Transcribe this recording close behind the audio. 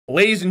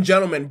Ladies and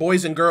gentlemen,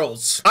 boys and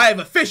girls, I have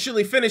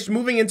officially finished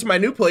moving into my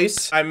new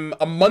place. I'm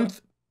a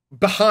month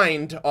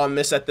behind on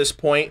this at this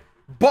point,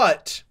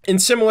 but in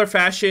similar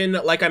fashion,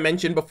 like I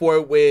mentioned before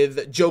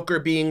with Joker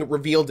being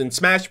revealed in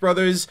Smash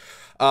Brothers,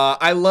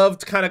 I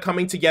loved kind of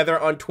coming together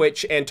on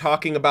Twitch and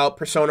talking about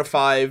Persona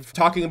 5,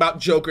 talking about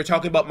Joker,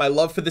 talking about my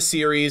love for the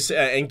series,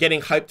 and getting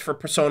hyped for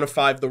Persona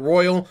 5 The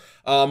Royal.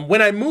 When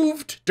I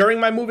moved, during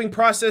my moving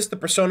process, the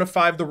Persona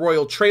 5 The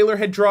Royal trailer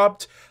had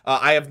dropped.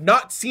 I have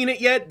not seen it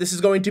yet. This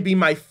is going to be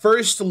my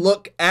first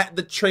look at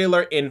the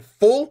trailer in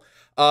full.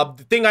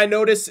 The thing I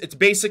noticed, it's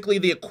basically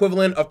the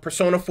equivalent of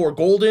Persona 4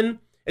 Golden.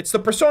 It's the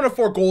Persona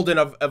 4 Golden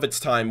of its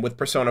time with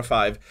Persona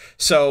 5.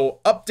 So,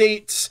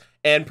 updates.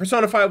 And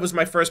Persona 5 was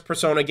my first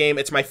Persona game.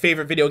 It's my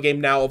favorite video game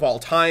now of all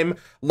time.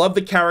 Love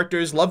the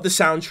characters, love the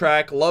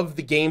soundtrack, love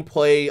the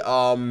gameplay.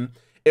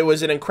 It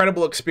was an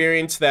incredible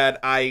experience that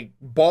I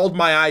bawled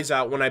my eyes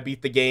out when I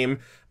beat the game.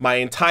 My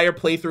entire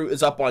playthrough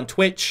is up on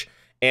Twitch,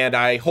 and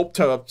I hope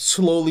to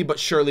slowly but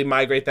surely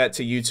migrate that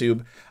to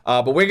YouTube.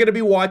 But we're going to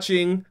be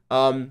watching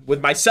with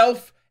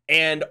myself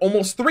and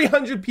almost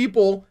 300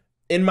 people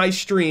in my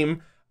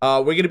stream.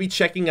 We're going to be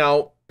checking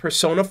out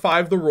Persona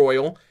 5 The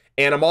Royal.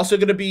 And I'm also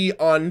going to be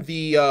on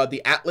the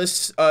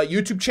Atlas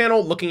YouTube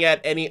channel looking at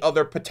any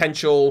other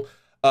potential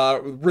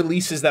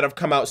releases that have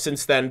come out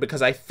since then,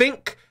 because I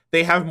think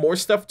they have more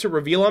stuff to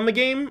reveal on the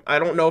game. I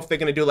don't know if they're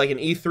going to do like an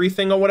E3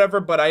 thing or whatever,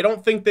 but I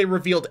don't think they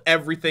revealed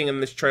everything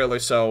in this trailer.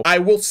 So I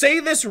will say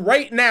this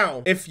right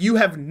now. If you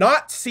have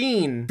not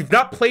seen, if you've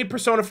not played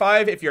Persona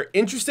 5, if you're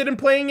interested in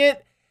playing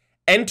it,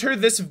 enter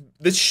this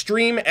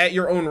stream at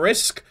your own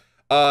risk.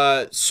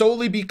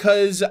 Solely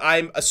because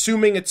I'm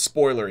assuming it's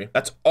spoilery.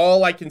 That's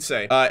all I can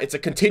say. It's a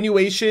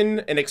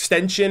continuation, an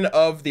extension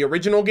of the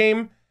original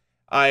game.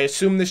 I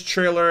assume this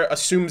trailer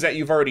assumes that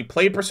you've already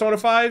played Persona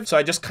 5, so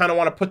I just kind of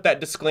want to put that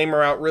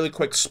disclaimer out really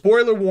quick.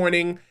 Spoiler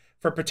warning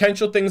for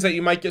potential things that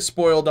you might get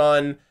spoiled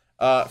on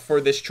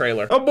for this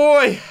trailer. Oh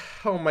boy.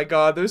 Oh my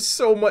god, there's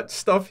so much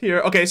stuff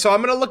here. Okay, so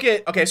I'm gonna look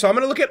at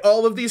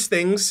all of these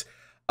things.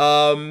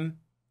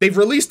 They've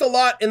released a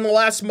lot in the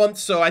last month,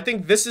 so I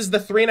think this is the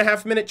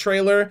 3.5-minute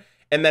trailer,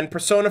 and then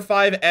Persona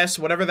 5S,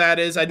 whatever that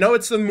is. I know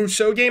it's the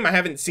Musou game. I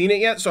haven't seen it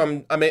yet,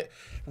 so I'm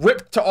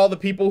ripped to all the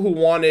people who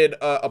wanted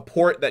a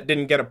port that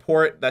didn't get a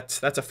port.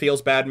 That's a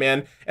feels bad,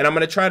 man. And I'm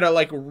gonna try to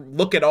like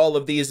look at all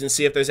of these and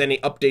see if there's any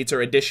updates or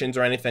additions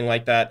or anything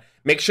like that.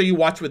 Make sure you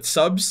watch with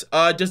subs.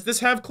 Does this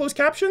have closed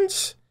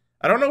captions?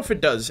 I don't know if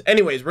it does.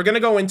 Anyways, we're gonna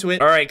go into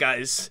it. All right,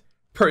 guys.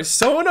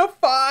 Persona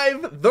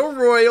 5 The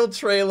Royal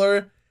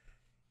trailer.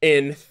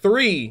 In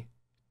 3,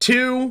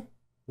 2,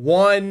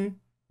 1,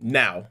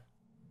 now.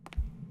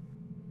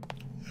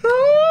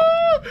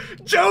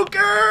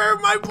 Joker,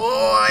 my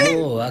boy!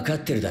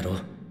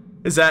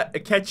 Is that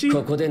Akechi?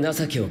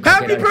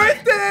 Happy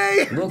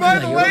birthday! By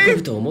the way,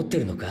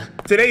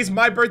 today's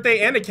my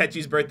birthday and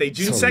Akechi's birthday,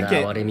 June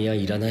 2nd.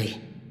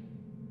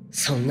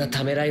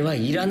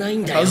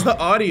 How's the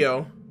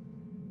audio?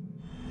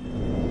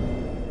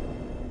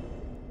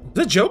 Is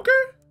that Joker?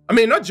 I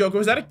mean, not Joker,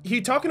 was that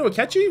he talking to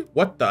Akechi?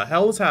 What the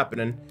hell is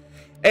happening?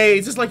 Hey,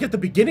 it's just like at the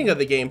beginning of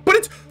the game. But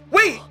it's,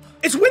 wait,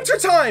 it's winter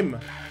time!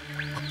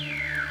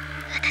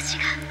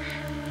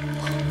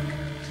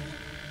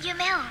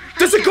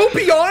 Does it go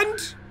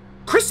beyond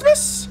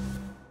Christmas?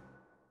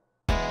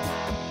 Oh,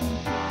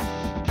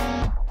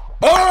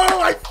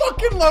 I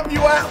fucking love you,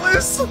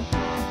 Atlas!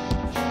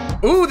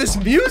 Ooh, this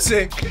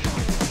music!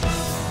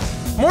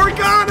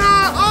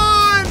 Morgana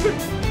on!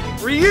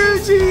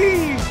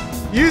 Ryuji!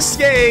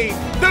 Yusuke,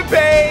 the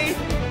Bay,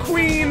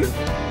 Queen,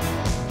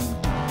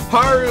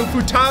 Haru,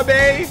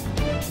 Futabe,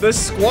 the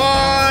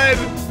squad,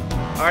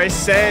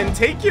 Arsene,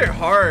 take your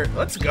heart,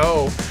 let's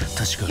go.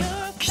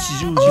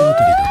 Oh,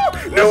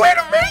 new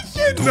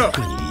animation!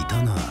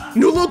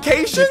 New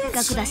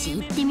locations?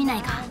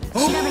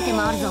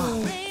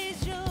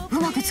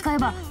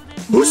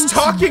 Who's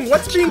talking?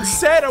 What's being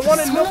said? I want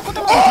to know.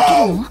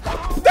 Oh!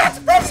 That's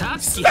from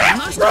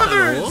Smash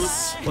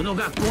Brothers!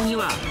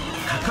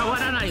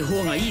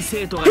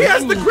 He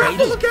has the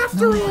grapple look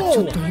after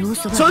all!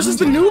 So this is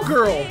the new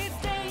girl!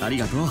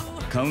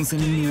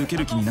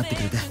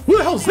 Who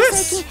the hell is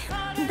this?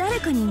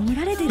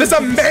 There's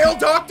a male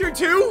doctor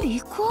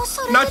too?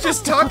 Not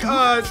just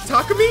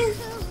Takumi?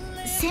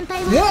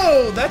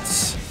 Whoa,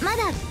 that's...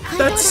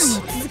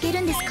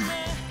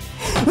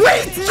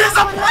 Wait, she's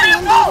a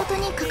playable!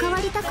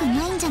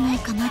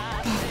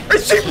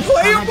 Is she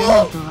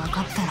playable?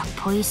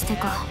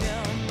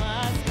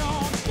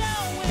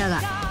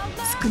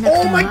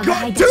 Oh my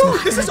god, dude,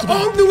 this is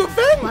all new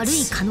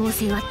events!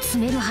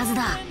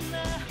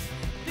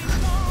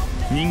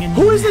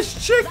 Who is this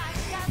chick?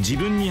 She's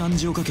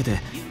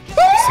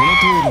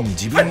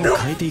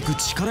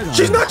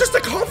not just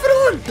a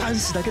confidant!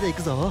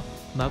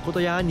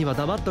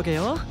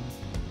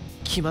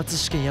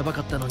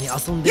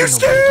 You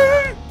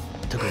scared?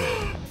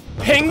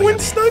 Penguin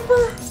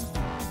sniper?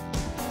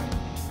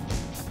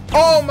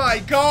 Oh my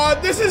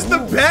god, this is the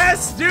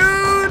best, dude!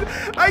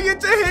 I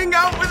get to hang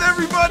out with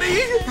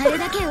everybody!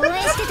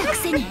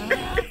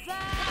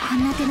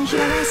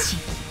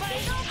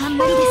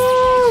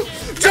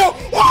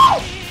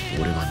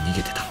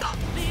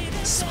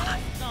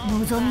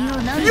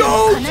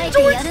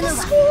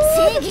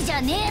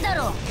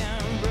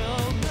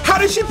 How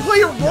does she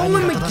play a role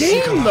in the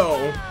game,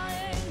 though?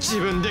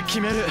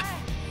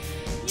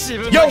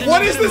 Yo,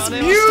 what is this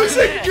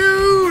music,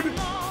 dude?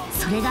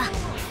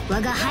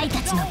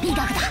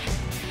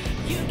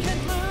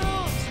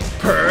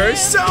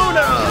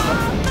 Persona!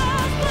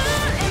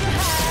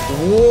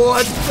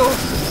 What the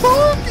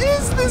fuck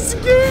is this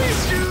game,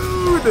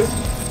 dude?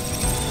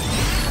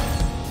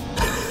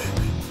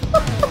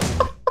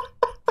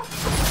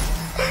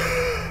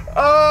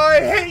 Oh, I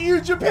hate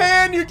you,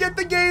 Japan! You get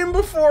the game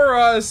before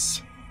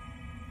us!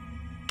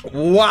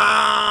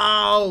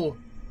 Wow!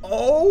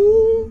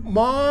 Oh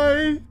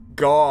my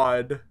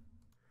god.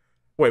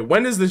 Wait,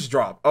 when does this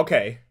drop?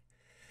 Okay.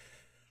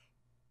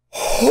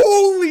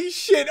 Holy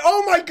shit!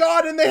 Oh my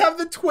god, and they have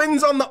the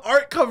twins on the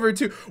art cover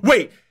too.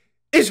 Wait,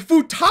 is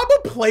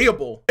Futaba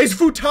playable? Is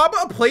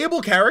Futaba a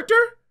playable character?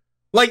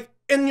 Like,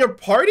 in your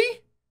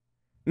party?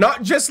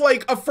 Not just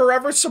like a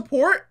forever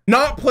support?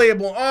 Not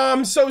playable. Oh,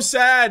 I'm so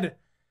sad.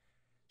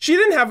 She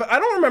didn't have, I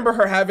don't remember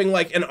her having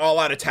like an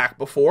all-out attack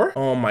before.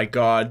 Oh my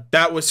god,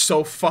 that was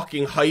so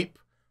fucking hype.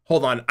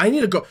 Hold on, I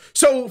need to go.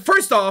 So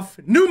first off,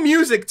 new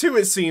music too,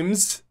 it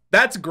seems.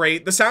 That's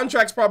great. The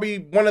soundtrack's probably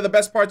one of the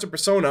best parts of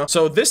Persona.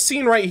 So this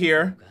scene right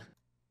here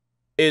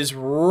is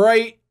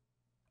right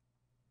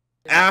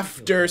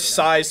after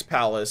Sai's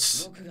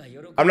Palace.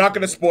 I'm not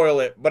gonna spoil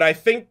it, but I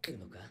think,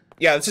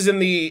 yeah, this is in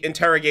the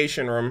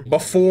interrogation room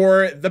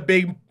before the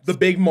big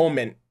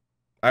moment.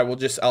 I'll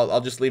just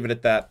leave it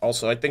at that.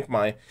 Also, I think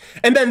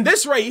and then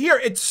this right here,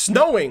 it's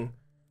snowing,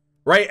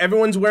 right?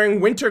 Everyone's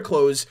wearing winter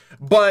clothes,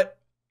 but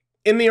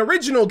in the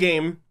original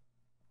game,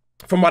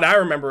 from what I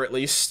remember at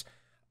least,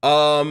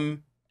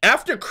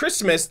 after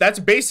Christmas, that's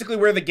basically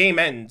where the game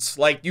ends.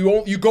 Like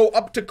you go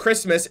up to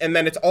Christmas and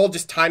then it's all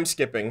just time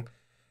skipping.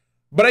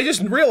 But I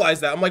just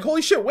realized that. I'm like,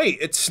 holy shit, wait,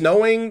 it's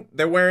snowing,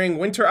 they're wearing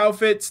winter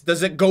outfits.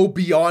 Does it go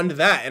beyond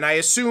that? And I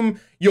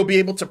assume you'll be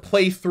able to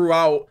play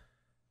throughout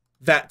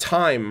that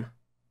time.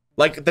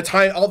 Like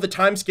all the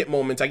time skip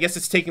moments, I guess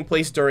it's taking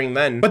place during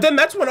then. But then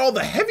that's when all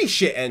the heavy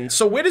shit ends.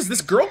 So where does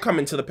this girl come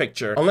into the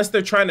picture? Unless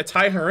they're trying to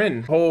tie her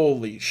in.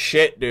 Holy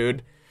shit,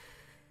 dude.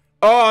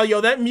 Oh,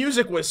 yo, that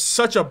music was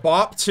such a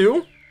bop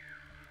too.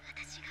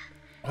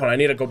 Hold on, I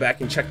need to go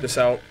back and check this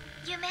out.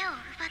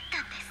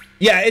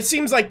 Yeah, it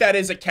seems like that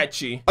is a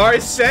catchy.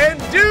 Arsene,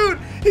 dude,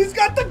 he's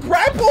got the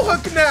grapple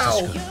hook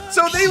now.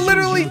 So they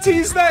literally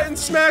teased that in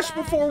Smash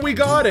before we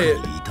got it.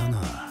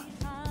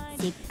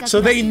 So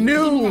they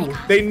knew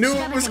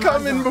it was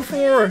coming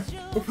before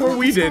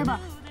we did.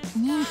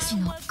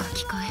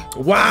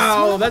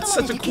 Wow, that's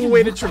such a cool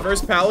way to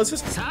traverse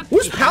palaces.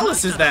 Whose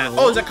palace is that?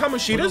 Oh, is that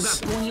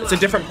Kamoshida's? It's a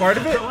different part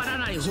of it?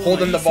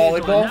 Holding the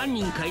volleyball.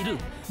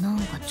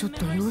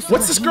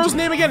 What's this girl's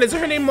name again? Is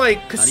her name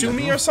like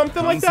Kasumi or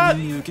something like that?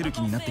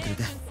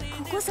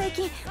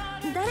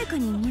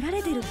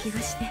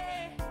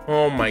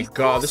 Oh my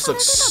god, this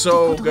looks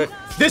so good.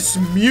 This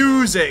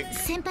music!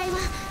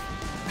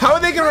 How are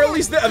they gonna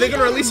release that? Are they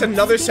gonna release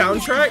another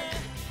soundtrack?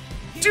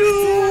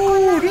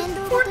 Dude!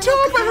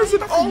 Futaba has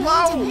it all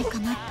out!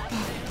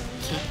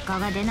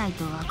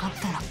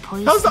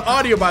 How's the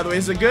audio, by the way?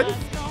 Is it good?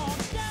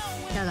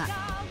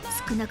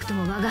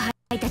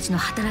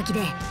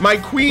 My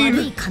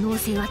queen!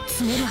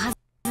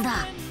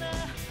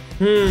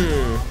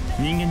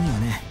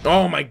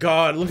 Oh my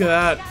god, look at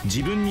that.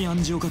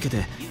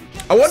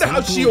 I wonder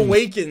how she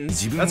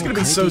awakens. That's gonna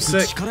be so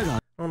sick. I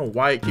don't know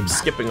why it keeps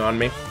skipping on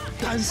me.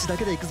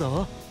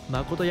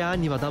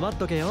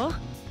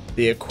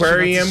 The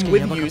aquarium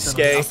with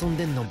Yusuke.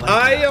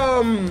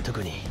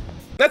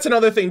 That's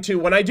another thing too.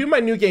 When I do my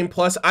New Game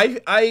Plus,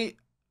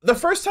 the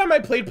first time I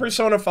played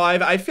Persona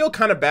 5, I feel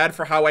kind of bad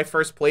for how I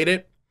first played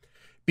it.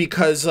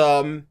 Because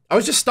I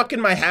was just stuck in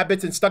my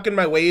habits and stuck in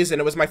my ways, and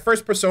it was my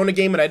first Persona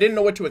game, and I didn't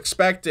know what to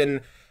expect,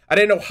 and I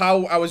didn't know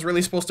how I was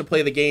really supposed to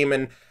play the game,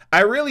 and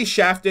I really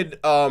shafted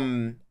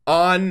An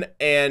and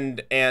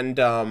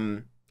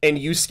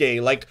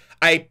Yusuke. Like,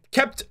 I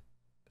kept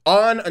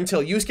An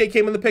until Yusuke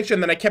came in the picture,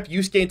 and then I kept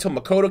Yusuke until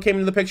Makoto came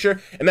into the picture,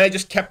 and then I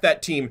just kept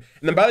that team.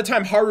 And then by the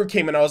time Haru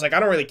came in, I was like, I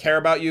don't really care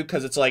about you,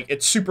 because it's like,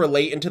 it's super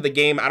late into the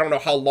game. I don't know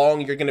how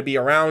long you're going to be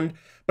around.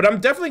 But I'm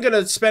definitely going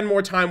to spend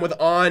more time with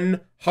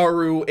An,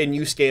 Haru, and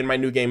Yusuke in my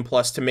New Game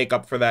Plus to make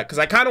up for that. Because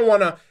I kind of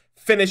want to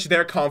finish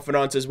their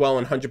confidants as well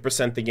and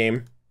 100% the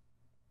game.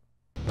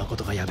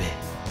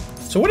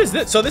 So what is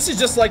this? So this is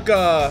just like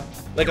a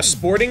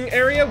sporting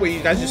area where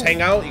you guys just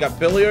hang out. You got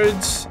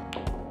billiards.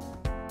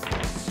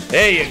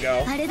 There you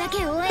go.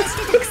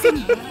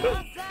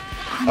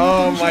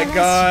 Oh my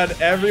god.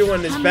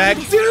 Everyone is back.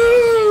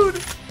 Dude!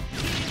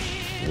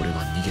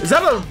 Is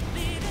that a...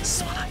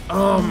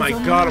 Oh my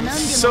god, I'm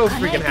so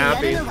freaking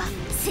happy.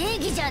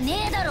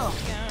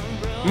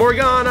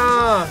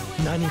 Morgana!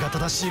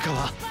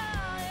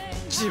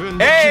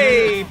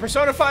 Hey!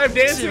 Persona 5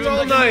 dancing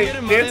all night!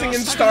 Dancing in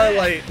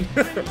starlight.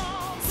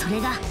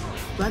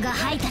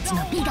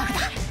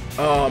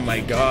 Oh my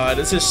god,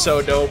 this is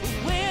so dope.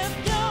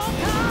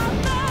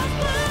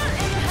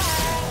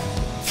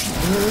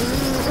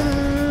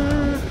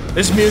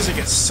 This music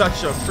is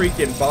such a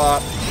freaking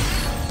bop.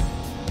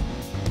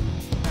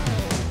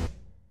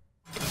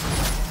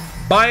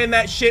 Buying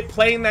that shit,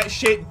 playing that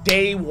shit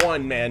day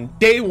one, man.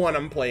 Day one,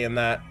 I'm playing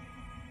that.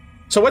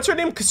 So what's her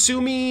name?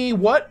 Kasumi,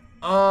 what?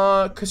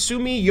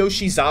 Kasumi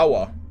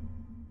Yoshizawa.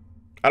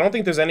 I don't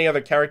think there's any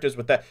other characters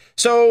with that.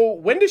 So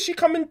when does she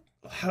come in?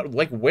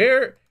 Like,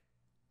 where?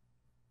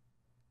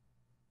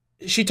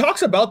 She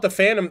talks about the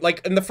fandom.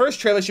 Like, in the first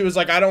trailer, she was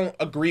like, I don't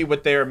agree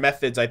with their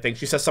methods, I think.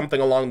 She says something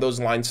along those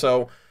lines.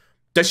 So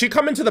does she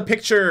come into the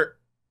picture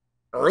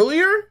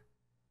earlier?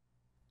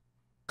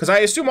 Because I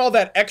assume all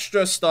that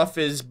extra stuff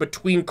is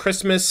between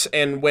Christmas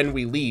and when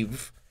we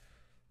leave.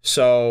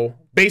 So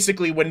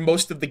basically when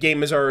most of the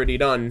game is already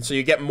done. So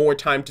you get more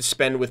time to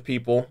spend with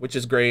people, which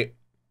is great.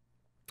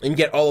 And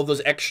get all of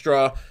those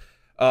extra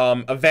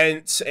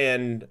events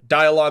and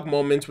dialogue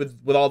moments with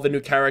all the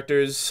new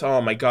characters.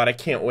 Oh my god, I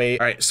can't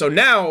wait. All right, so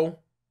now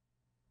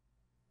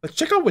let's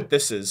check out what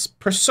this is.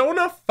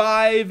 Persona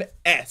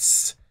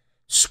 5S.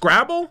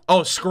 Scrabble?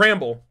 Oh,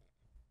 Scramble.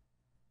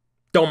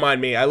 Don't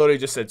mind me. I literally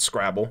just said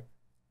Scrabble.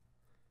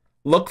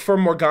 Look for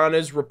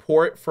Morgana's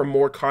report for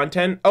more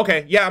content.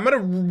 Okay, yeah, I'm gonna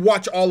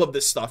watch all of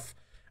this stuff.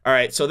 All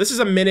right, so this is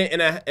a minute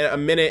and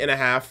a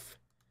half.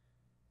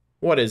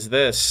 What is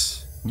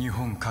this?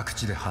 People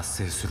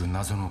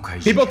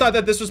thought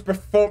that this was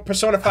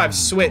Persona 5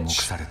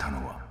 Switch.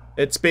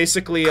 It's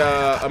basically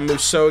a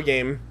Musou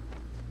game.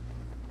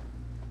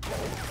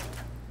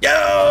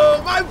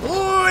 Yo, my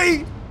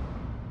boy!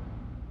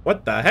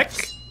 What the heck?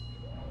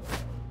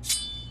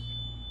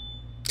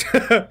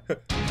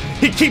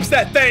 He keeps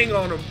that thing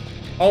on him.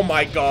 Oh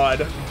my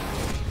god.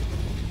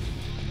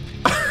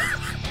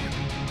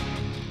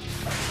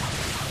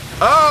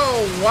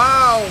 Oh,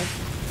 wow.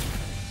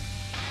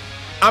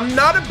 I'm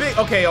not a big...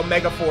 Okay,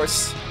 Omega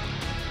Force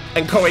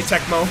and Koei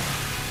Tecmo.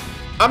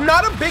 I'm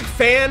not a big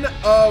fan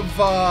of,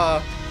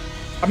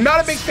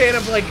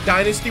 like,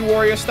 Dynasty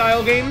Warrior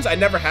style games. I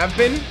never have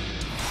been.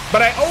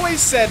 But I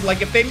always said,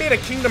 like, if they made a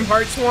Kingdom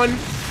Hearts one,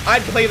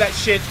 I'd play that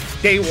shit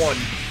day one.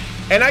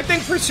 And I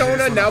think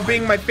Persona, now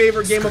being my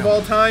favorite game of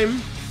all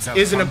time,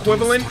 is an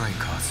equivalent.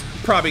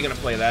 Probably gonna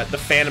play that. The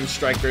Phantom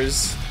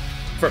Strikers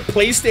for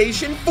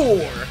PlayStation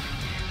 4.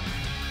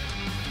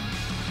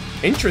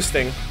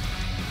 Interesting.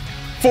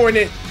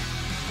 Fortnite.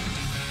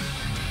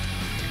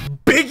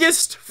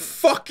 Biggest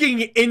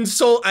fucking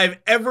insult I've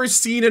ever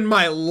seen in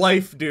my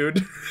life,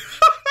 dude.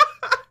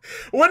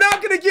 We're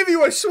not gonna give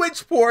you a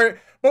Switch port,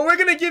 but we're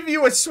gonna give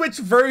you a Switch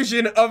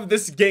version of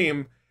this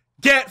game.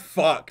 Get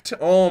fucked.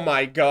 Oh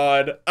my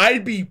god.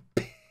 I'd be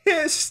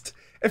pissed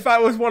if I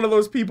was one of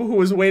those people who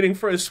was waiting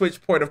for a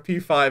Switch port of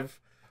P5.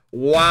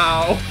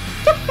 Wow.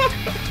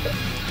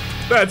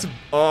 That's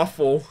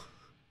awful.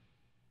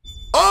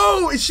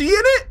 Oh, is she in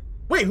it?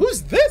 Wait,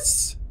 who's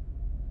this?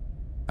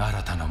 I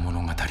thought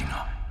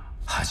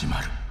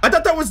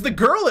that was the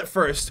girl at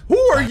first. Who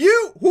are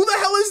you? Who the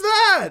hell is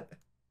that?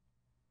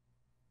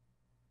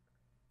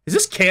 Is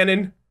this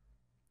canon?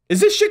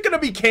 Is this shit gonna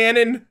be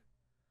canon?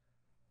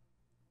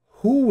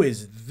 Who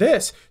is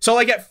this? So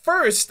like at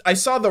first I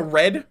saw the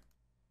red.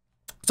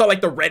 Saw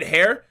like the red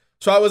hair.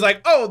 So I was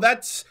like, oh,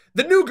 that's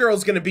the new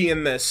girl's gonna be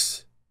in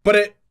this.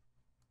 But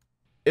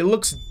it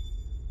looks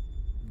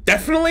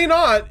definitely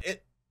not.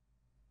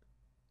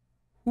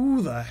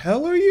 Who the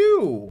hell are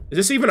you? Is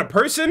this even a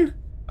person?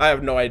 I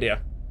have no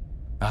idea.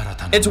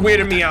 It's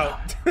weirding me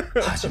out.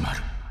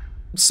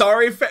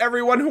 Sorry for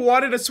everyone who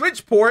wanted a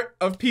Switch port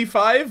of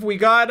P5. We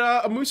got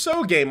a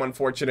Musou game,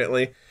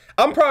 unfortunately.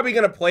 I'm probably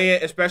gonna play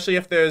it, especially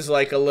if there's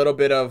like a little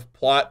bit of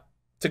plot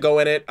to go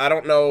in it. I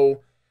don't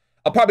know.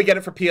 I'll probably get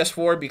it for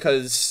PS4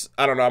 because,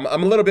 I don't know,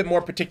 I'm a little bit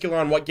more particular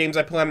on what games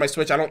I play on my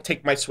Switch. I don't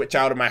take my Switch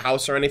out of my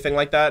house or anything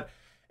like that.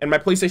 And my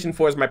PlayStation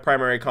 4 is my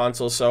primary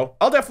console, so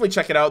I'll definitely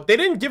check it out. They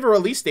didn't give a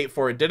release date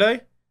for it, did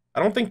they?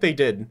 I don't think they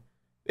did.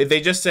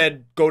 They just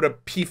said go to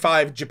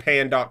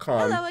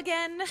p5japan.com. Hello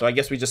again. So I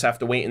guess we just have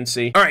to wait and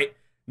see. All right,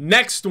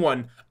 next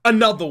one.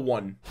 Another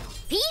one.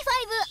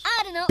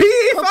 P5R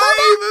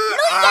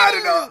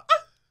P5R!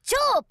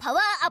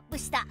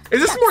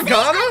 Is this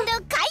Morgana?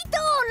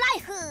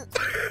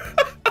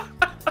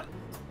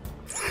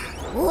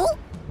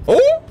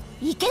 Oh?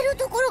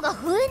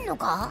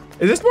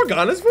 Is this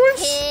Morgana's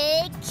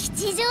voice?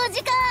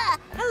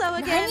 Hello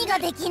again.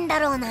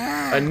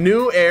 A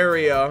new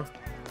area.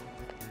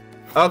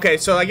 Okay,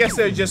 so I guess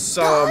they're just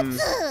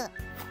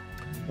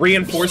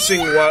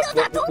reinforcing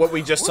what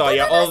we just saw.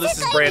 Yeah, all of this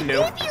is brand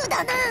new.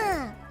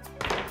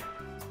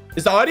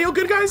 Is the audio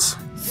good, guys?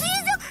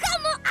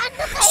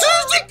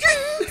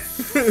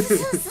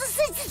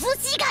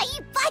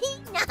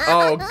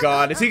 Oh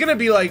god, is he gonna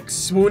be like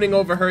swooning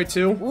over her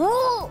too?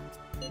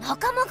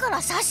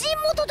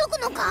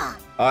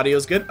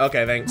 Audio's good?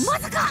 Okay, thanks.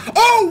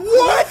 Oh,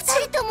 what?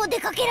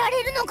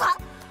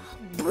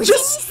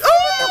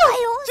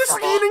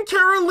 Justine and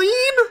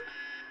Caroline?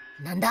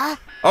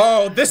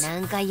 Oh, this...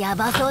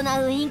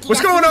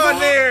 What's going on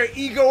there,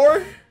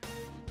 Igor?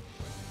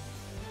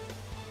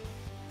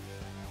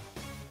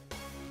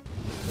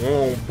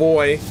 Oh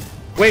boy.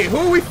 Wait, who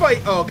are we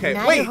fighting? Oh, okay.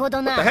 Wait, what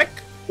the heck?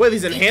 Wait,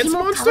 these enhanced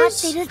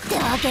monsters?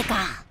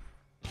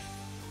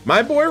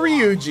 My boy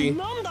Ryuji.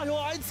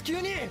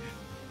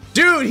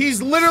 Dude,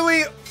 he's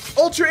literally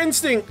Ultra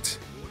Instinct.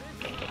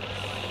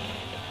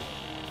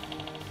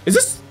 Is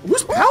this...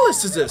 Whose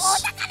palace is this?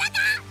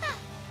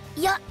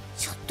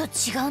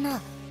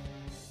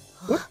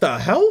 What the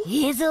hell?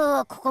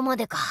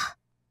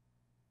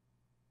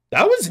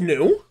 That was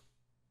new.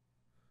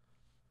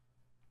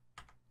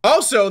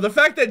 Also, the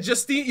fact that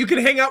Justine, you can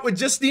hang out with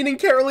Justine and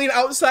Caroline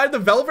outside the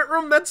Velvet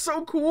Room, that's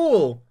so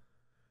cool.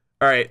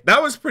 All right,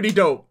 that was pretty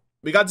dope.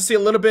 We got to see a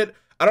little bit.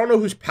 I don't know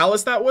whose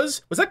palace that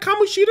was. Was that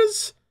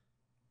Kamoshida's?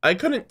 I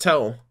couldn't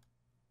tell.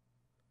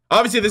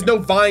 Obviously, there's no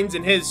vines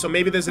in his, so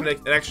maybe there's an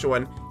extra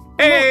one.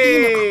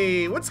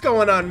 Hey, what's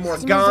going on,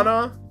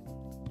 Morgana?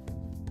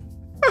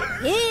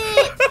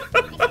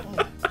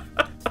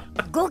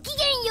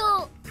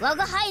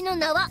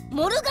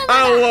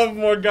 I love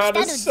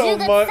Morgana so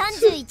much.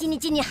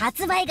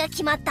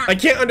 I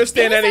can't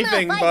understand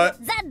anything, but...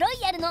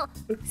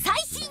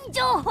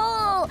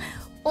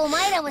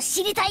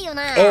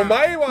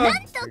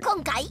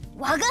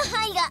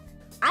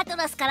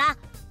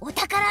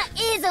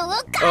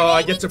 Oh,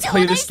 I get to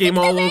play this game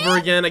all over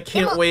again. I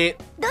can't wait.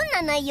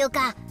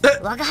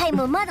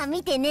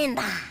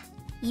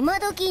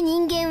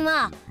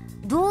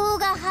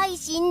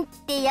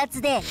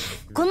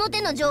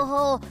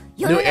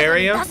 New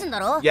area?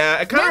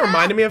 Yeah, it kind of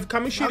reminded me of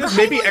Kamoshida's.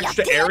 Maybe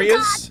extra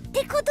areas.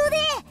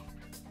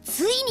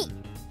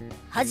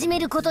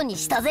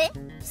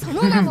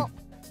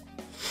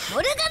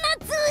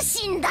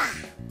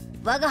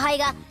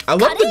 I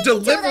love the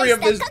delivery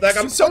of this. Like,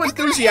 I'm so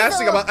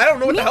enthusiastic about. I don't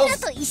know what the hell's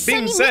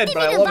being said,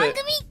 but I love it.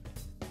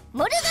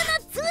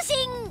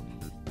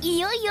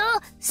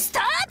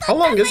 How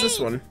long is this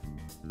one?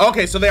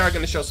 Okay, so they are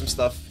going to show some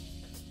stuff.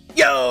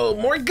 Yo,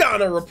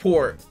 Morgana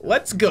report.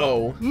 Let's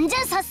go.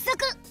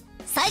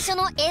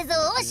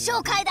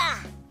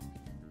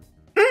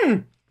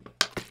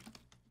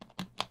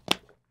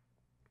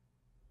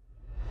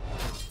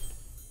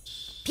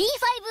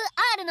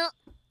 P5R の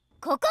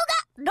ここが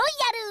ロイ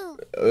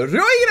ヤル。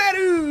ロイヤ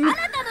ル。あ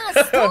なたの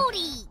ストーリ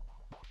ー。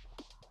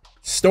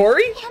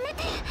Story? やめ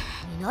て。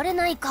見慣れ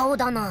ない顔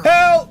だな。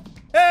Help!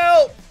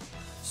 Help!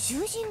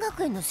 囚人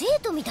学園の生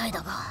徒みたい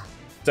だが。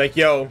It's like,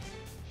 yo,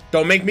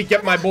 don't make me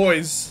get my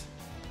boys.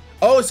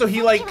 Oh, so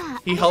he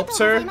helps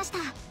her?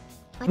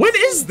 When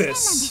is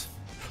this?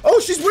 Oh,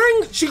 she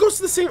goes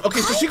to the same, okay,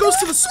 so she goes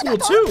to the school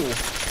too.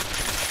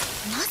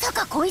 まさ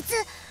かこいつ、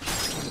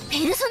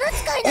ペルソナ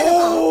使いなのか。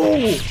Oh!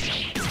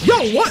 Yo,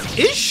 what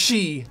is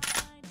she?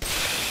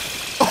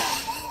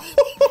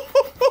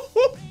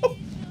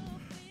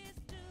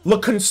 The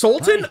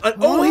consultant?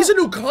 Oh, he's a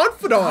new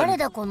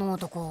confidant.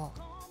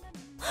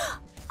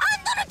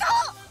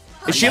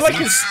 Is she like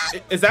his...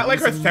 Is that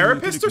like her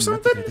therapist or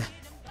something?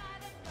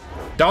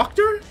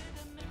 Doctor?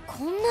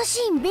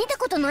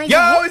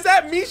 Yo, is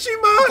that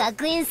Mishima?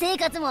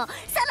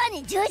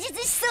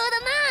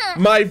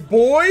 My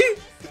boy?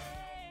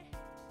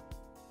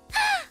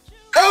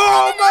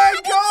 Oh my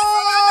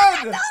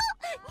god!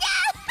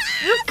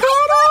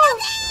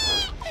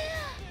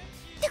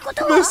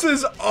 Yukata! This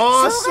is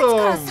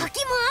awesome!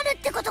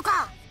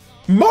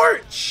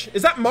 March!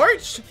 Is that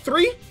March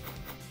 3?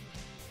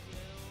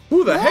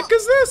 Who the heck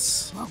is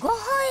this?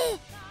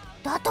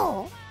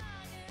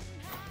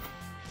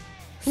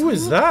 Who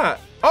is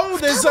that? Oh,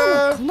 there's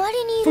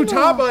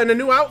Futaba in a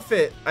new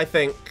outfit, I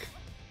think.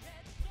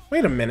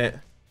 Wait a minute.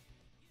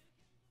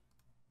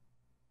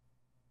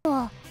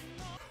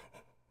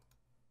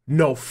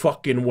 No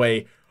fucking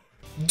way.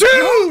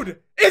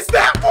 Dude! Is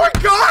that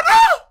Morgana?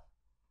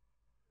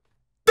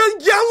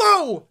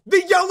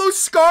 The yellow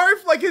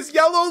scarf, like his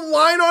yellow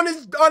line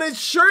on his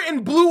shirt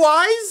and blue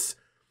eyes?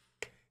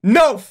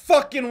 No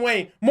fucking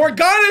way.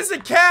 Morgana's a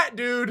cat,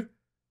 dude.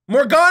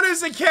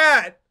 Morgana's a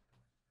cat.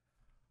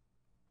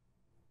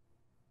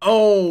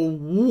 Oh,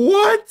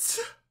 what?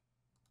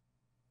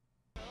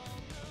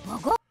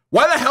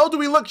 Why the hell do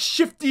we look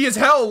shifty as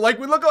hell? Like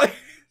we look like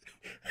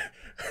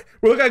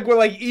we're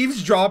like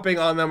eavesdropping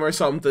on them or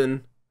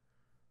something.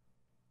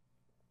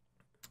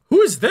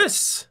 Who is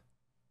this?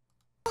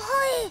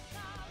 I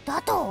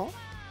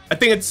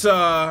think it's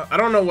I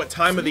don't know what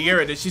time of the year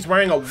it is. She's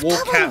wearing a wool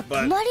cap,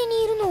 but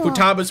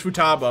Futaba's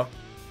Futaba.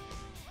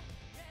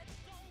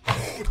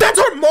 That's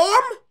her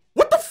mom?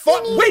 What the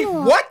fuck? Wait,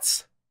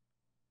 what?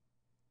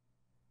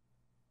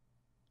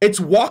 It's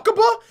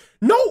Wakaba?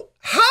 No,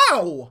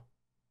 how?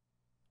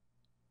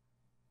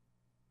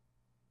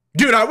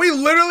 Dude, are we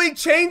literally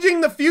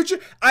changing the future?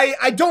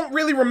 I don't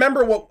really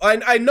remember what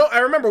I know. I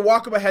remember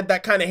Wakaba had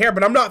that kind of hair,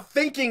 but I'm not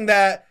thinking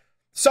that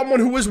someone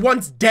who was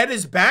once dead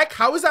is back.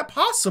 How is that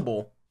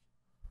possible?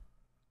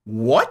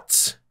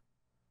 What?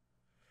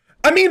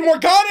 I mean,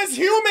 Morgana's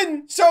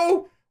human,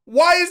 so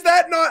why is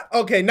that not?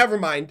 Okay, never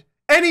mind.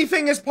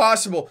 Anything is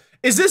possible.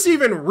 Is this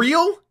even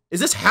real? Is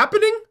this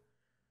happening?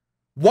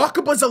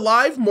 Wakaba's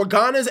alive?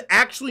 Morgana's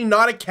actually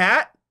not a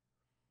cat?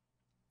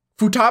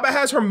 Futaba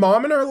has her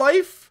mom in her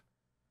life?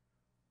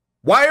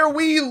 Why are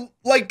we,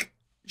 like,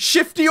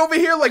 shifty over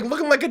here, like,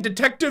 looking like a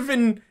detective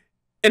in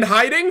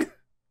hiding?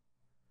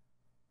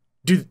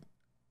 Dude,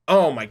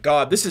 oh my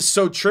god, this is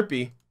so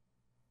trippy.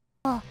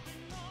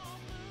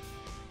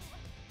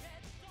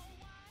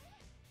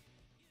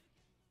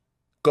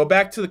 Go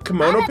back to the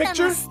kimono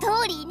picture?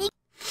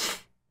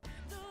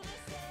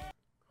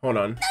 Hold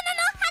on.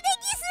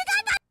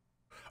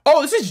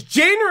 Oh, this is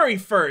January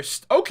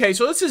 1st. Okay,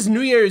 so this is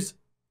New Year's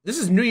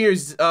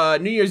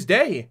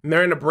Day. And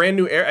they're in a brand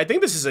new area. I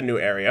think this is a new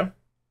area.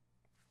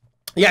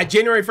 Yeah,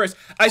 January 1st.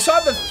 I saw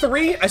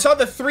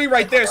the 3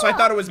 right there, so I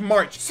thought it was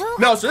March.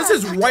 No, so this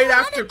is right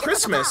after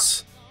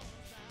Christmas.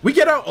 We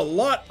get out a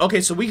lot.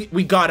 Okay, so we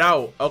got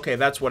out. Okay,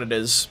 that's what it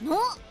is.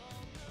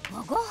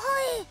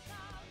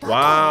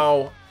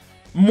 Wow.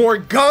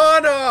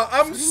 Morgana!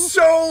 I'm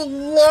so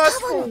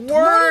lost for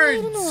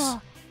words.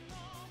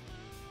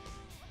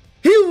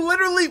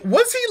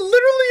 Was he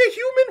literally a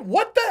human?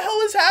 What the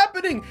hell is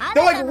happening?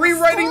 They're like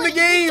rewriting the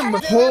game.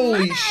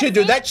 Holy shit,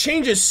 dude, that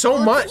changes so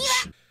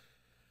much.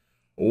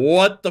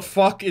 What the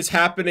fuck is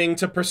happening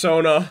to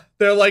Persona?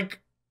 They're like,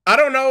 I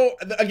don't know.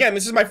 Again,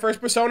 this is my first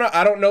Persona.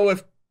 I don't know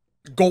if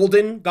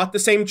Golden got the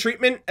same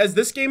treatment as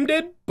this game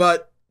did,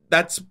 but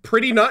that's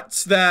pretty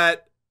nuts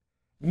that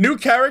new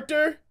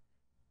character,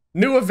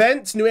 new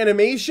events, new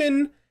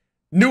animation,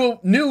 new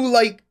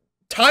like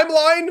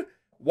timeline.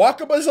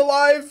 Wakaba's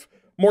alive.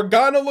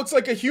 Morgana looks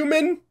like a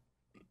human.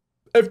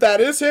 If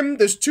that is him,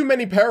 there's too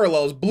many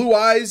parallels. Blue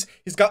eyes.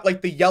 He's got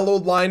like the yellow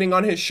lining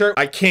on his shirt.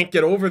 I can't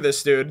get over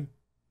this, dude.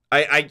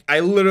 I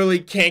literally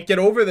can't get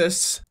over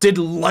this. Did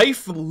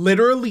life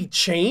literally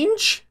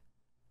change?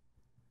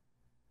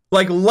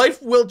 Like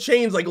life will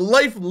change. Like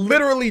life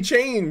literally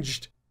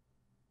changed.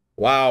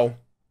 Wow.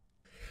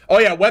 Oh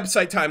yeah,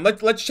 website time.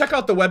 Let's check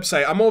out the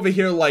website. I'm over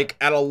here like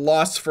at a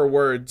loss for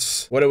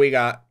words. What do we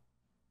got?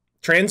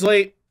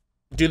 Translate.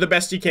 Do the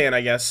best you can, I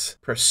guess.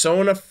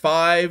 Persona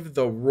 5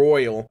 The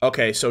Royal.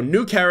 Okay, so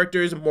new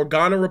characters,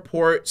 Morgana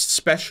Report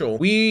Special.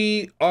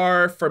 We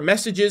are for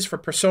messages for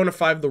Persona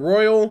 5 The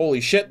Royal.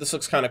 Holy shit, this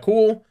looks kind of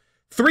cool.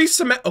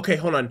 Okay,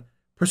 hold on.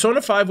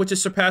 Persona 5, which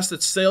has surpassed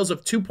its sales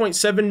of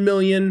 2.7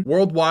 million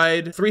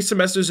worldwide, 3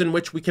 semesters in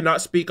which we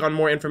cannot speak on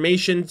more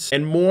information,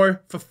 and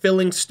more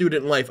fulfilling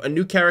student life. A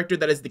new character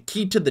that is the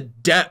key to the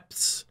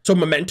depths. So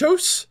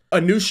Mementos?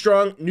 A new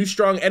strong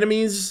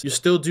enemies. You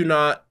still do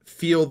not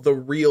feel the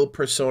real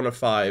Persona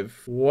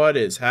 5. What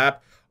is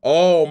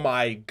Oh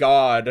my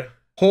god.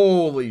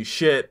 Holy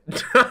shit.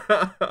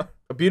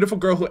 A beautiful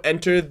girl who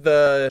entered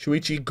the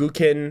Shuichi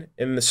Guken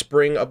in the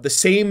spring of the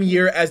same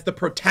year as the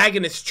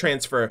protagonist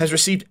transfer has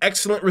received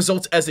excellent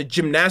results as a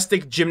gymnast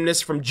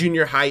from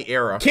junior high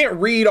era.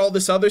 Can't read all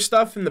this other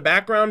stuff in the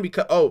background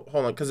because, oh,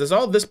 hold on, because there's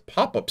all this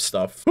pop-up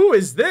stuff. Who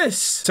is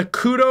this?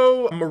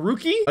 Takuto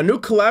Maruki, a new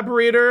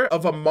collaborator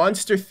of a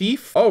monster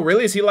thief. Oh,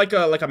 really? Is he like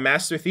a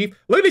master thief?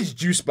 Look at his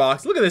juice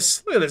box. Look at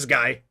this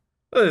guy.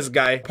 Look at this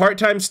guy.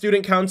 Part-time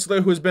student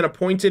counselor who has been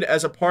appointed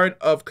as a part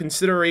of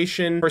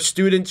consideration for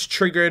students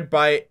triggered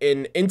by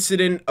an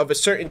incident of a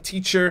certain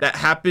teacher that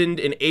happened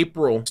in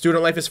April.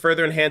 Student life is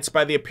further enhanced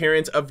by the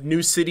appearance of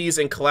new cities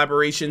and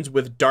collaborations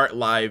with Dart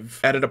Live.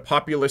 Added a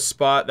popular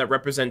spot that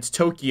represents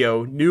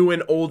Tokyo. New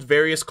and old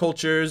various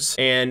cultures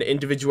and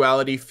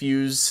individuality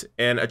fuse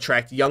and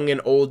attract young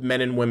and old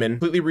men and women.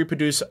 Completely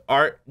reproduce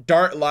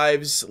Dart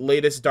Live's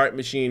latest dart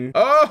machine.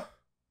 Oh,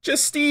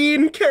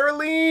 Justine,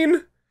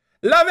 Caroline.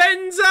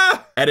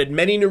 Lavenza! Added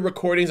many new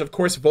recordings, of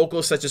course,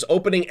 vocals such as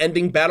opening,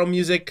 ending, battle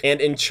music, and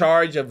In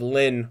Charge of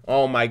Lynn.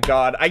 Oh my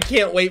god, I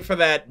can't wait for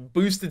that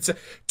boosted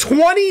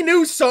 20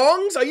 new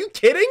songs? Are you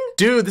kidding?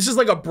 Dude, this is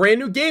like a brand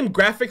new game.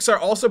 Graphics are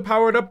also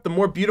powered up. The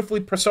more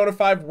beautifully Persona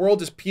 5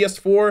 world is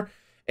PS4,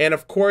 and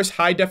of course,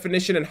 high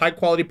definition and high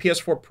quality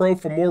PS4 Pro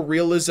for more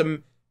realism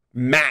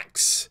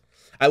max.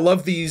 I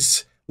love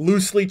these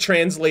loosely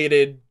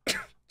translated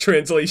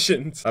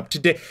translations. Up to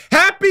date.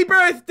 Happy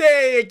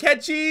birthday,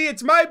 Akechi!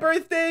 It's my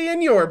birthday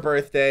and your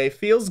birthday.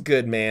 Feels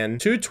good, man.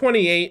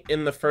 228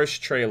 in the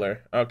first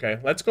trailer. Okay,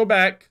 let's go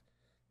back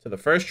to the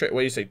first trailer. What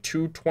do you say?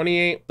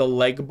 228. The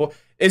leg boy.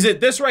 Is it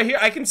this right here?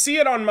 I can see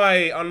it on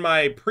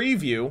my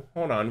preview.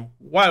 Hold on.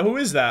 Wow, who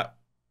is that?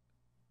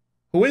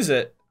 Who is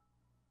it?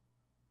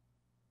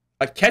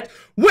 Akechi?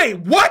 Wait,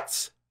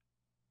 what?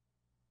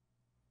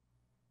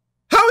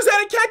 How is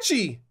that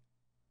Akechi?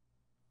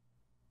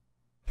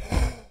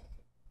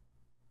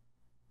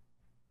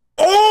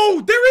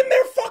 Oh, they're in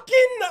their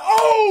fucking,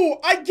 oh,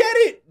 I get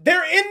it.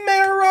 They're in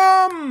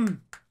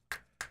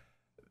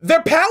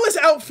their palace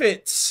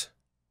outfits.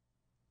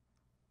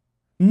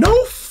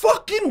 No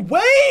fucking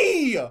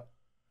way.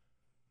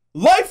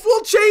 Life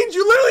will change.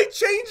 You literally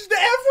changed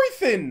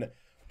everything.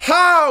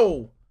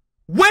 How?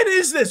 When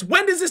is this?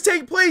 When does this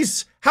take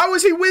place? How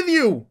is he with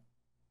you?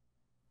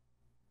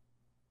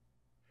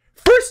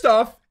 First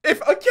off, if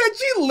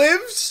Akechi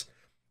lives,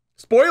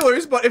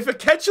 spoilers, but if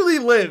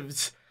Akechi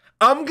lives,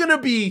 I'm gonna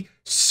be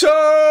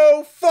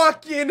so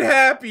fucking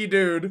happy,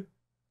 dude.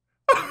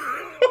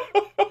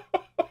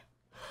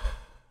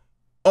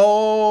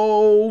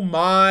 Oh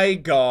my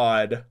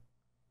god.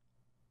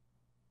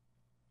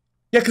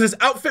 Yeah, because his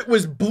outfit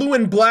was blue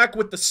and black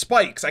with the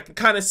spikes. I can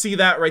kind of see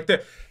that right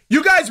there.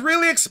 You guys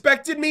really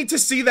expected me to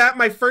see that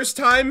my first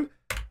time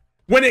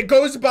when it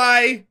goes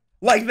by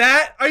like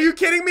that? Are you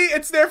kidding me?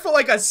 It's there for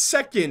like a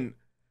second.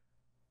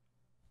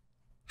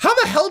 How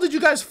the hell did you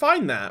guys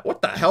find that?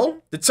 What the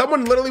hell? Did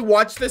someone literally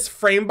watch this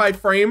frame by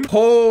frame?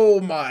 Oh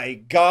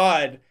my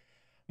god.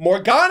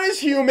 Morgana's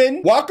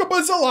human,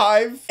 Wakaba's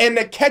alive, and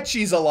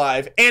Akechi's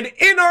alive. And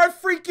in our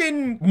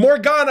freaking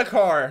Morgana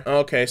car.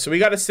 Okay, so we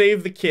gotta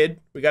save the kid.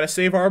 We gotta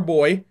save our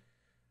boy.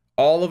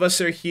 All of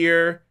us are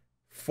here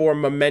for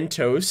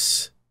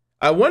mementos.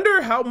 I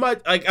wonder how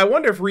much, like, I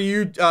wonder if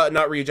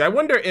I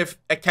wonder if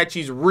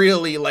Akechi's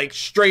really, like,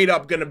 straight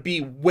up gonna be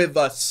with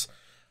us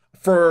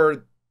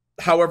for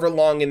however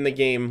long in the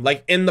game.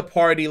 Like, in the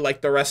party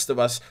like the rest of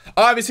us.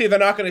 Obviously, they're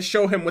not gonna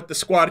show him with the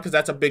squad because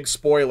that's a big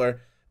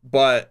spoiler.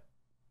 But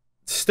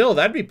still,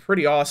 that'd be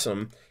pretty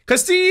awesome.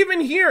 Because see,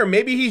 even here,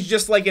 maybe he's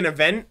just like an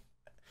event.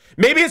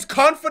 Maybe his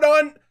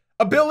confidant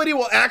ability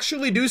will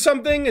actually do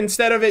something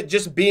instead of it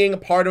just being a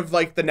part of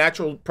like the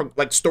natural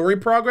like story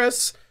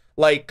progress,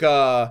 like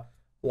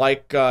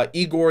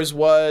Igor's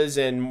was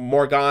and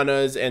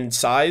Morgana's and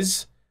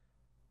Sai's.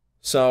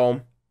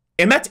 So,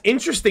 and that's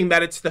interesting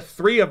that it's the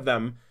three of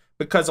them,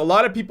 because a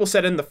lot of people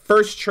said in the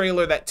first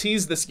trailer that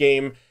teased this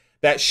game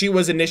that she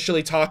was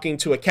initially talking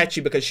to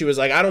Akechi because she was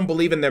like, I don't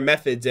believe in their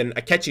methods, and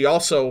Akechi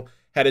also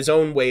had his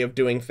own way of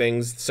doing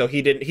things, so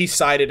he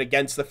sided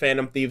against the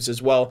Phantom Thieves as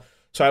well.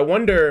 So I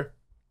wonder,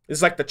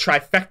 it's like the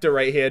trifecta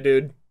right here,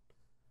 dude.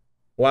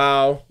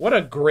 Wow, what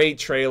a great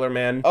trailer,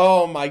 man.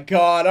 Oh my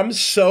god, I'm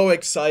so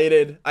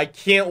excited. I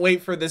can't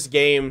wait for this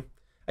game.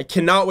 I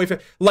cannot wait for,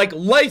 like,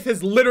 life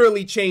has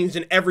literally changed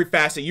in every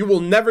facet. You will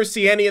never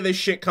see any of this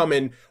shit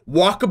coming.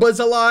 Wakaba's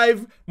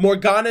alive,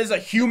 Morgana's a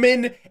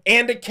human,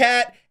 and a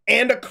cat,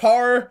 and a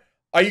car.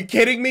 Are you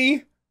kidding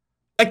me?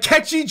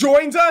 Akechi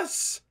joins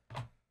us?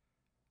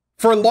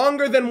 For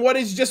longer than what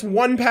is just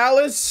one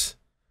palace?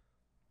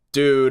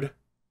 Dude,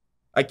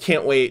 I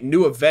can't wait.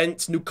 New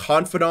events, new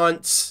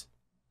confidants,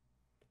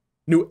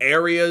 new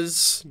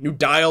areas, new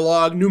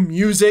dialogue, new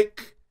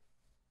music,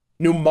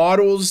 new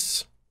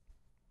models.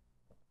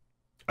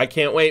 I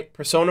can't wait.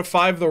 Persona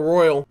 5 The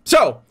Royal.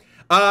 So,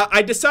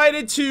 I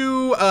decided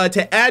to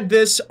add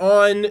this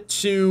on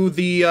to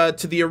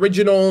the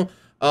original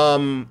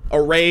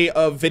array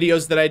of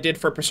videos that I did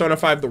for Persona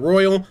 5 The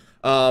Royal.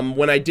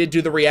 When I did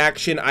do the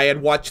reaction, I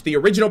had watched the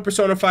original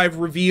Persona 5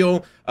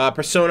 reveal,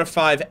 Persona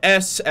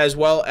 5S, as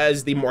well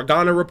as the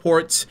Morgana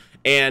reports.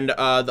 And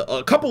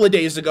a couple of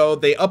days ago,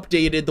 they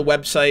updated the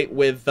website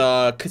with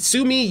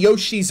Kasumi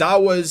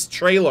Yoshizawa's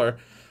trailer.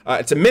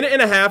 It's a minute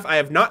and a half. I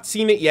have not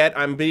seen it yet.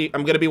 I'm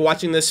going to be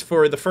watching this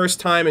for the first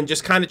time and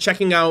just kind of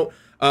checking out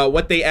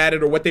what they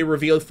added or what they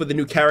revealed for the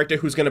new character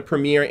who's going to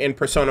premiere in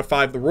Persona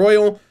 5 The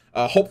Royal.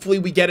 Hopefully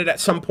we get it at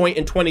some point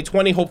in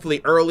 2020,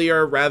 hopefully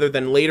earlier rather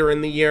than later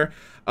in the year.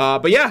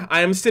 But yeah,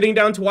 I am sitting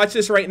down to watch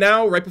this right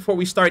now, right before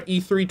we start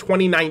E3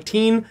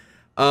 2019.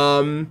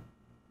 But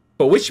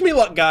wish me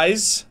luck,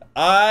 guys.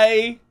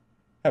 I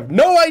have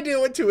no idea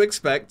what to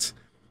expect.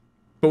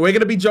 But we're going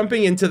to be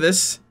jumping into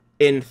this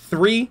in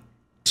 3,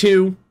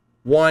 2,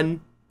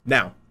 1,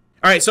 now.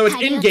 All right, so it's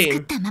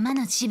in-game.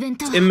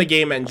 It's in the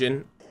game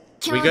engine.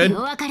 We good?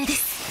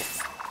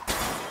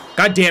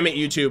 God damn it,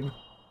 YouTube.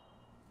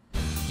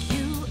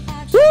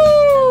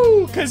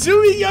 Woo!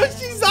 Kasumi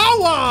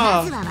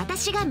Yoshizawa!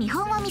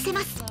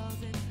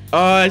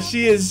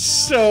 She is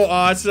so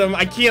awesome.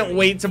 I can't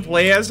wait to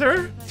play as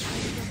her.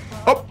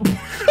 Oh.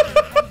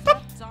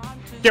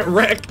 Get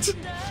wrecked.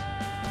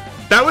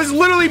 That was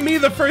literally me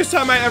the first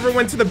time I ever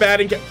went to the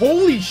bat and get...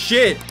 Holy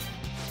shit.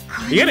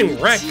 You're getting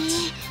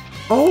wrecked.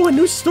 Oh, a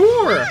new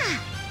store.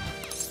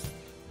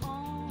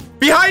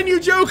 Behind you,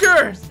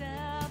 Joker.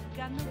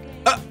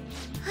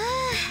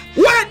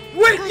 What?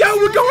 Wait, yo,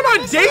 we're going on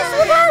dates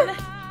with her?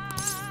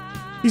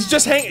 He's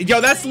just hanging.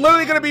 Yo, that's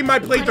literally gonna be my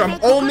playthrough. I'm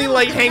only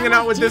like hanging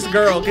out with this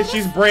girl because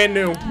she's brand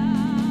new.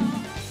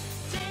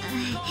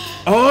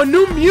 Oh,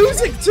 new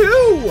music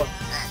too.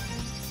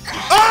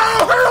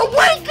 Oh, her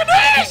awakening!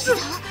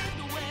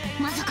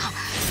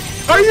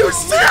 Are you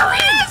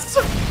serious?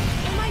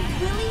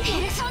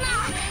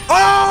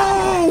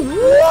 Oh,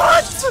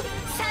 what?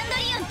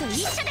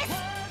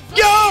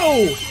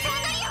 Yo!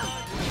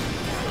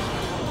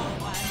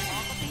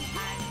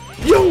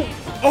 Yo!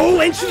 Oh,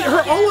 and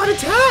her all-out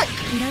attack!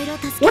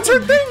 What's her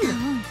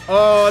thing?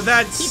 Oh,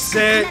 that's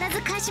sick.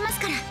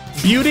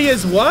 Beauty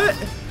is what?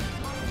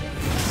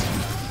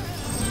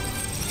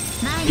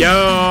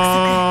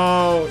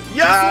 Yo!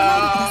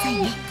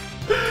 Yo!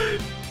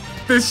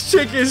 This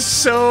chick is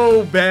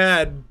so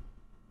bad.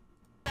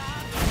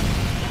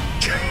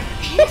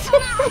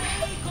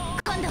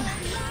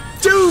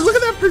 Dude, look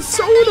at that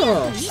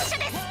persona!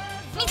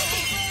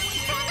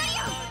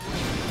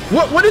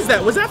 What is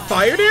that? Was that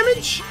fire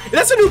damage?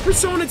 That's a new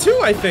persona too,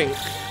 I think.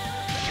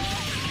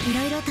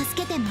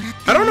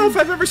 I don't know if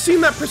I've ever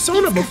seen that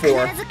persona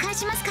before.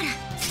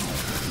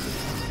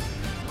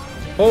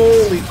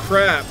 Holy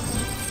crap.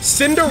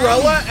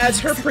 Cinderella as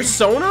her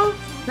persona?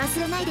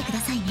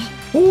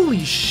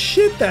 Holy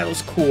shit, that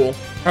was cool.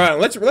 All right,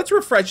 let's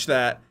refresh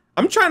that.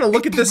 I'm trying to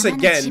look at this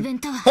again.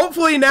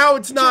 Hopefully now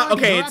it's not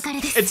okay.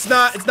 It's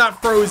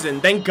not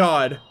frozen. Thank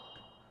God.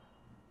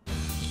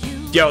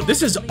 Yo,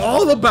 this is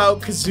all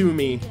about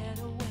Kasumi.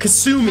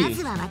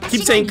 Kasumi.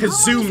 Keep saying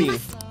Kasumi.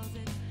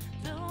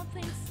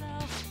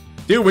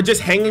 Dude, we're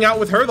just hanging out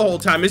with her the whole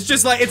time. It's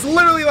just like, it's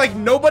literally like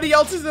nobody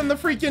else is in the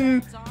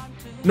freaking,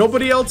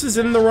 nobody else is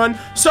in the run.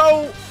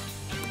 So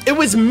it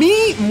was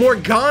me,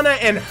 Morgana,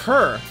 and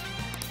her.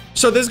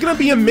 So there's gonna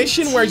be a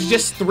mission where it's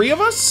just 3 of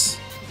us?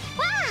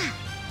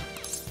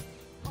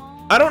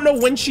 I don't know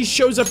when she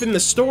shows up in the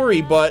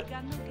story, but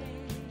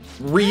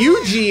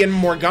Ryuji and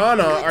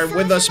Morgana are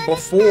with us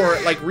before,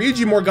 like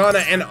Ryuji, Morgana,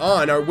 and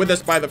An are with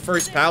us by the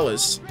first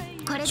palace.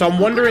 So I'm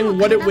wondering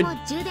what it would,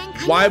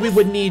 why we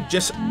would need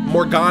just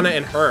Morgana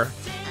and her.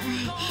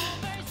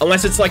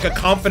 Unless it's like a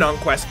confidant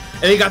quest.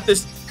 And you got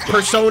this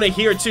persona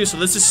here too, so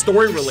this is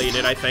story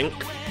related, I think.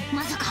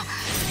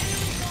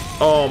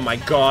 Oh my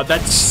god,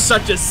 that's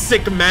such a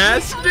sick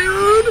mask,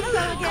 dude!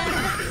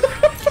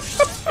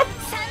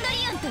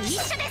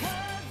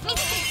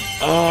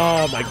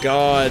 Oh my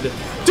god.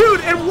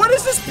 Dude, and what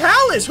is this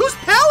palace? Whose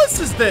palace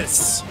is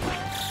this?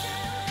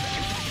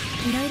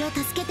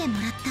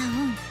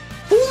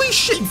 Holy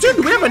shit, dude,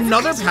 do we have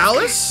another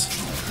palace?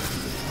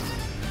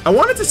 I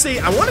wanted to say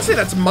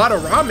that's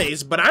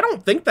Madarame's, but I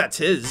don't think that's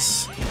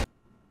his.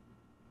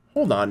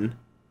 Hold on.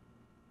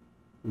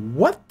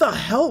 What the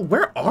hell?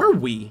 Where are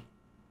we?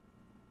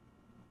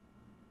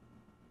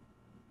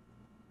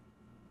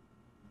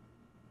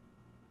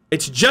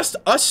 It's just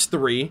us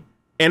 3,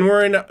 and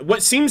we're in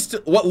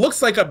what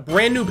looks like a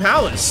brand new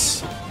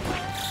palace.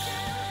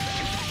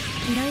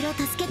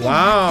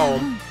 Wow.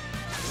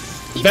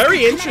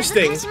 Very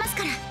interesting.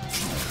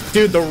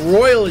 Dude, the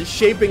Royal is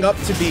shaping up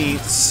to be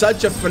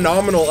such a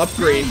phenomenal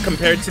upgrade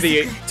compared to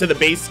the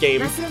base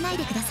game.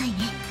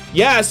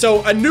 Yeah,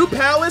 so a new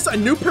palace, a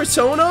new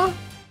persona,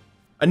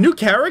 a new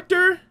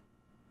character.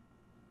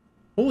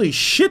 Holy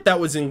shit, that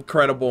was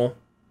incredible.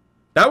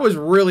 That was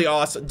really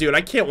awesome. Dude,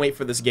 I can't wait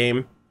for this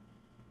game.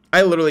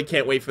 I literally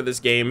can't wait for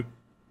this game.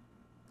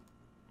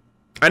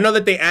 I know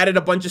that they added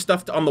a bunch of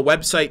stuff on the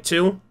website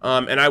too,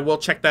 and I will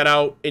check that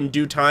out in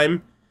due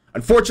time.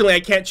 Unfortunately,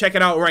 I can't check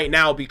it out right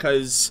now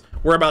because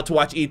we're about to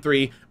watch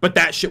E3, but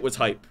that shit was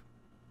hype.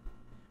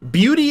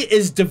 Beauty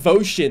is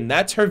devotion.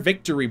 That's her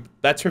victory.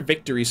 That's her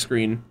victory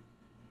screen.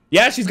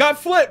 Yeah, she's got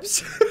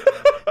flips.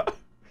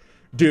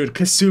 Dude,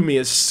 Kasumi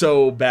is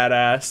so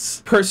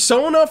badass.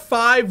 Persona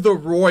 5 The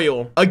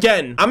Royal.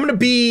 Again, I'm gonna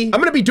be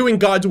doing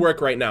God's work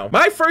right now.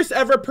 My first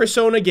ever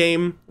Persona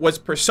game was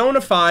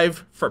Persona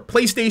 5 for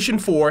PlayStation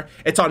 4.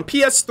 It's on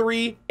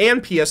PS3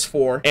 and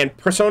PS4, and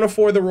Persona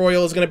 4 The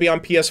Royal is gonna be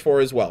on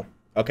PS4 as well,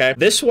 okay?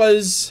 This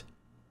was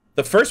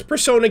the first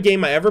Persona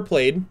game I ever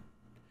played.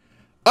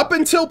 Up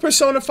until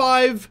Persona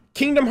 5,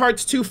 Kingdom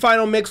Hearts 2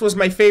 Final Mix was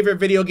my favorite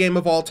video game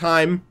of all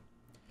time.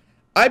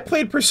 I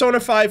played Persona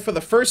 5 for the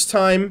first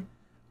time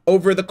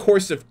over the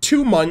course of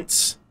 2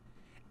 months,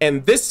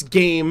 and this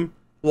game,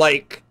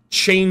 like,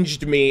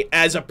 changed me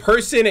as a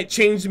person. It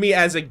changed me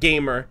as a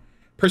gamer.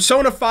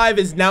 Persona 5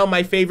 is now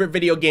my favorite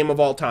video game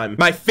of all time.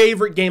 My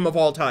favorite game of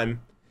all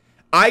time.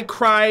 I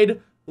cried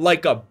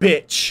like a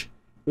bitch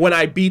when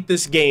I beat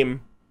this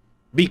game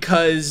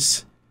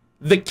because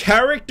the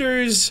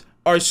characters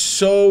are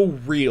so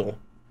real.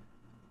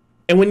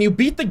 And when you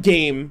beat the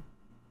game,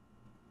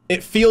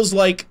 it feels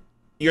like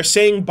you're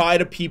saying bye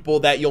to people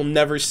that you'll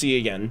never see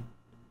again.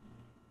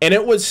 And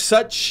it left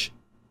such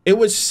an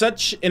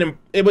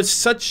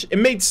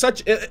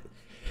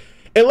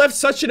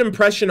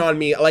impression on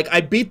me. Like,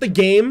 I beat the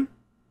game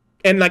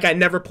and like I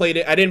never played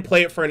it. I didn't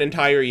play it for an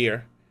entire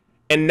year.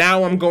 And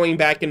now I'm going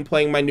back and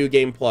playing my New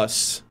Game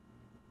Plus.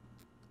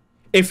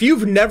 If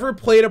you've never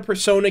played a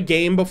Persona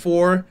game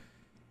before,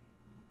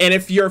 and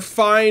if you're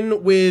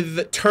fine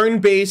with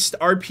turn-based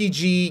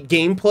RPG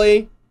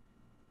gameplay,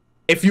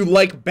 if you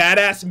like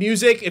badass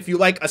music, if you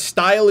like a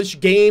stylish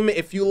game,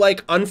 if you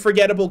like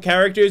unforgettable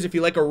characters, if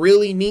you like a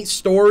really neat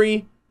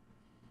story,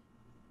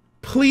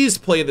 please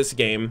play this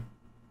game.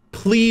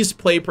 Please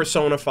play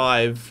Persona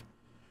 5.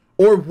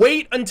 Or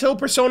wait until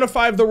Persona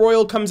 5 The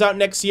Royal comes out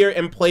next year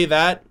and play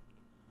that.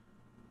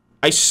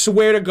 I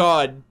swear to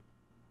God,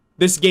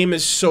 this game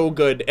is so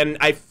good, and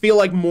I feel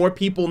like more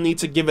people need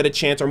to give it a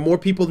chance, or more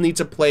people need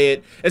to play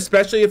it,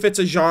 especially if it's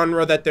a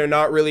genre that they're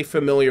not really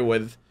familiar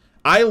with.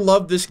 I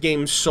love this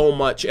game so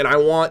much, and I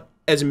want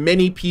as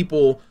many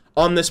people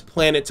on this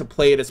planet to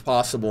play it as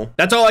possible.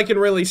 That's all I can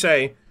really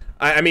say.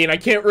 I mean, I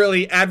can't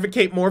really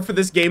advocate more for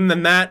this game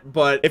than that,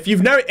 but if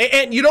you've never,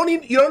 and you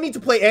don't need to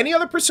play any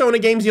other Persona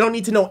games. You don't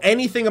need to know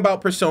anything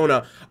about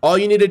Persona. All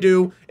you need to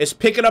do is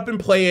pick it up and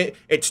play it.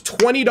 It's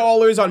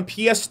 $20 on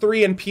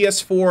PS3 and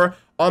PS4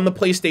 on the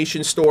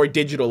PlayStation Store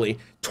digitally.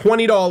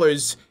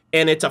 $20.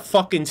 And it's a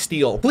fucking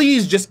steal.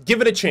 Please just give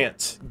it a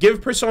chance.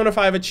 Give Persona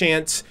 5 a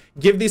chance.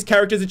 Give these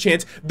characters a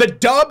chance. The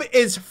dub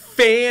is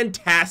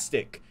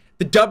fantastic.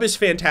 The dub is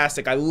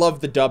fantastic. I love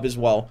the dub as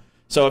well.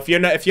 So if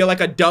you're like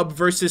a dub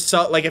versus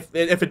sub, like if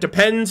it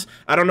depends,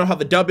 I don't know how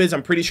the dub is.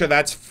 I'm pretty sure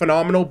that's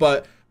phenomenal,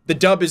 but the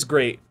dub is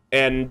great.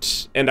 And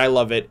I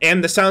love it.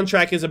 And the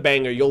soundtrack is a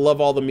banger. You'll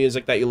love all the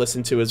music that you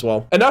listen to as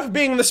well. Enough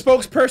being the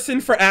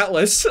spokesperson for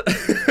Atlas.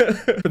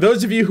 For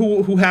those of you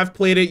who have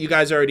played it, you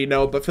guys already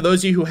know. But for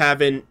those of you who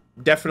haven't,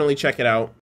 definitely check it out.